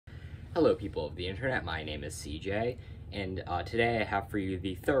Hello people of the internet, my name is CJ, and today I have for you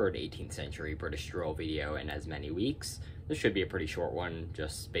the third 18th century British drill video in as many weeks. This should be a pretty short one,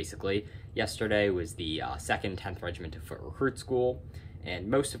 just basically. Yesterday was the 2nd 10th Regiment of Foot Recruit School, and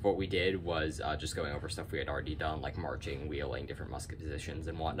most of what we did was just going over stuff we had already done, like marching, wheeling, different musket positions,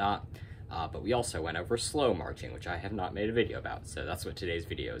 and whatnot. But we also went over slow marching, which I have not made a video about, so that's what today's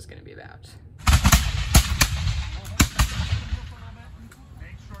video is going to be about.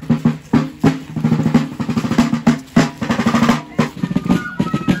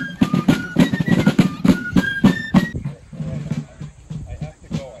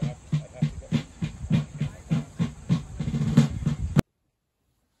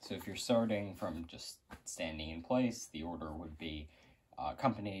 So if you're starting from just standing in place, the order would be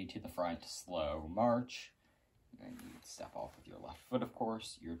company to the front, slow march, and you step off with your left foot, of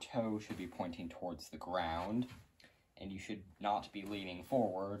course. Your toe should be pointing towards the ground, and you should not be leaning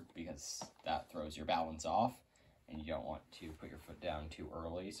forward because that throws your balance off, and you don't want to put your foot down too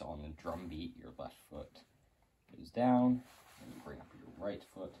early. So on the drum beat, your left foot goes down, and you bring up your right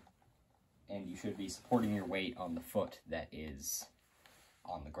foot, and you should be supporting your weight on the foot that is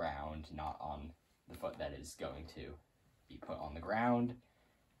on the ground, not on the foot that is going to be put on the ground,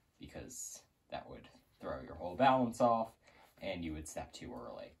 because that would throw your whole balance off and you would step too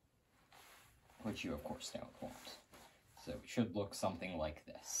early, which you of course don't want. So it should look something like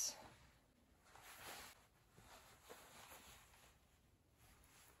this.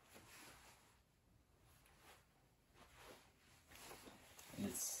 And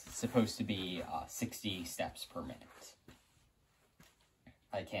it's supposed to be 60 steps per minute.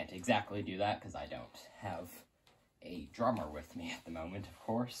 I can't exactly do that because I don't have a drummer with me at the moment, of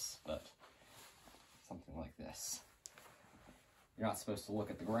course, but something like this. You're not supposed to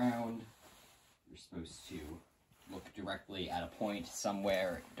look at the ground. You're supposed to look directly at a point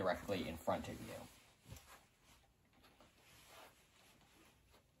somewhere directly in front of you.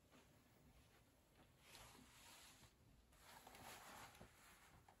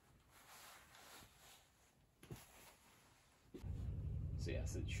 So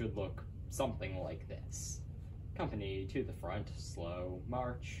yes, it should look something like this. Company to the front, slow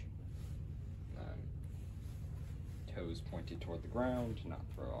march. Toes pointed toward the ground, not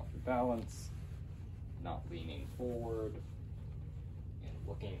throw off your balance, not leaning forward, and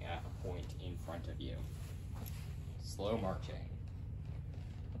looking at a point in front of you. Slow marching.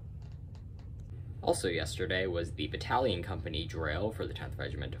 Also yesterday was the battalion company drill for the 10th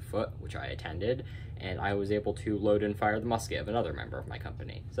Regiment of Foot, which I attended, and I was able to load and fire the musket of another member of my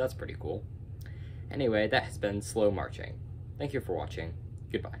company, so that's pretty cool. Anyway, that has been slow marching. Thank you for watching.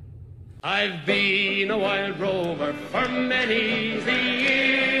 Goodbye. I've been a wild rover for many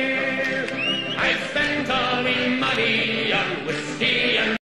years. I've spent all my money on whiskey and